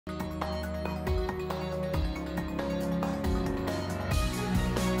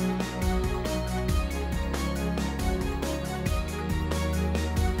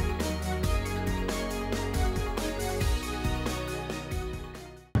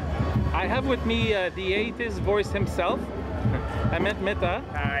I have with me the atheist voice himself, Hemant Mehta.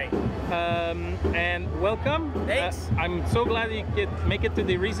 Hi. And welcome. Thanks. I'm so glad you could make it to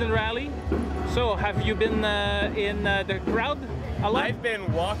the recent rally. So, have you been in the crowd a lot? I've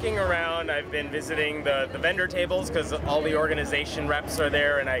been walking around. I've been visiting the vendor tables because all the organization reps are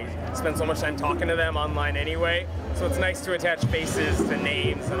there, and I spend so much time talking to them online anyway. So it's nice to attach faces to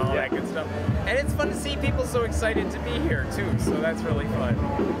names and all that good stuff. And it's fun to see people so excited to be here too. So that's really fun.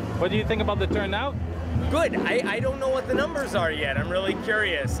 What do you think about the turnout? Good. I don't know what the numbers are yet. I'm really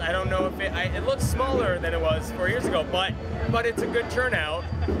curious. I don't know if it looks smaller than it was 4 years ago, but it's a good turnout,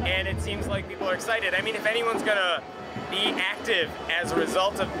 and it seems like people are excited. I mean, if anyone's gonna be active as a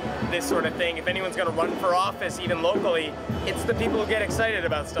result of this sort of thing, if anyone's gonna run for office, even locally, it's the people who get excited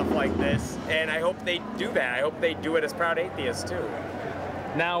about stuff like this, and I hope they do that. I hope they do it as proud atheists too.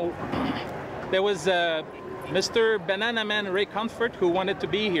 Now, there was Mr. Banana Man Ray Comfort who wanted to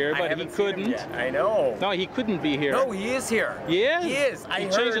be here, but he couldn't. I know. No, he couldn't be here. No, he is here. Yeah? He is. He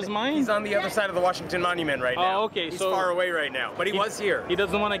changed his mind? He's on the other side of the Washington Monument right now. Oh, okay. He's so far away right now, but he was here. He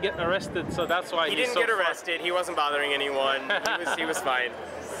doesn't want to get arrested, so that's why he didn't get arrested. He wasn't bothering anyone. He was fine.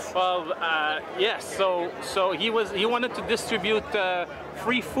 Well, yes. So he wanted to distribute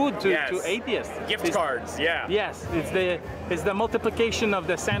free food to atheists. Gift cards. Yeah. Yes. It's the multiplication of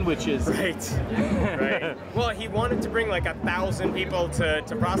the sandwiches. Right. Right. Well, he wanted to bring like 1,000 people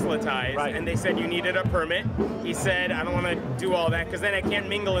to proselytize, and they said you needed a permit. He said, I don't want to do all that because then I can't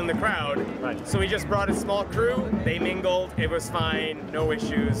mingle in the crowd. Right. So he just brought a small crew. They mingled. It was fine. No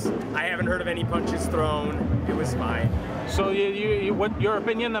issues. I haven't heard of any punches thrown. It was fine. So what your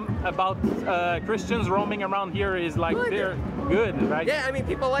opinion about Christians roaming around here is like they're good, right? Yeah, I mean,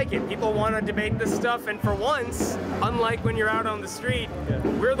 people like it. People want to debate this stuff, and for once, unlike when you're out on the street,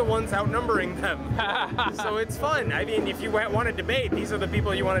 we're the ones outnumbering them. So it's fun. I mean, if you want to debate, these are the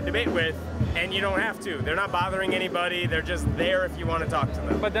people you want to debate with, and you don't have to. They're not bothering anybody. They're just there if you want to talk to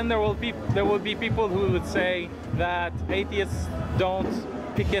them. But then there will be people who would say that atheists don't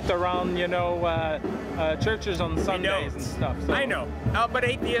picket around, you know, churches on Sundays and stuff. So. I know, but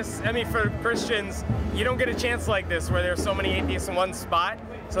atheists, I mean, for Christians, you don't get a chance like this where there's so many atheists in one spot.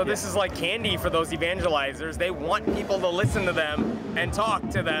 So this is like candy for those evangelizers. They want people to listen to them and talk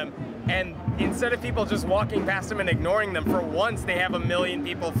to them. And instead of people just walking past them and ignoring them, for once they have 1 million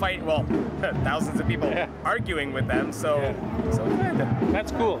people fight, well, thousands of people arguing with them. So, so good.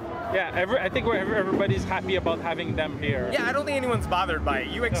 That's cool. Yeah, I think everybody's happy about having them here. Yeah, I don't think anyone's bothered by it.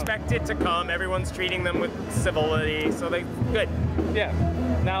 You expect it to come. Everyone's treating them with civility, so they good. Yeah.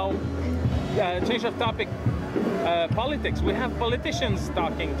 Now, change of topic. Politics. We have politicians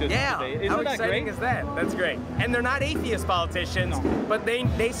talking to us today. Isn't how that exciting great? is that? That's great. And they're not atheist politicians, but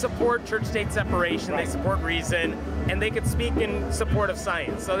they support church-state separation, they support reason, and they could speak in support of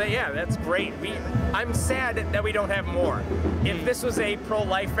science. So that's great. I'm sad that we don't have more. If this was a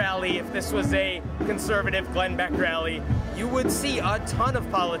pro-life rally, if this was a conservative Glenn Beck rally, you would see a ton of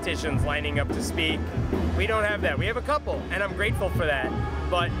politicians lining up to speak. We don't have that. We have a couple, and I'm grateful for that,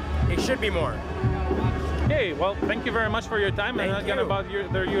 but it should be more. Okay, well, thank you very much for your time. I'm not going to bother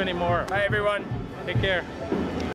you anymore. Bye, everyone. Take care.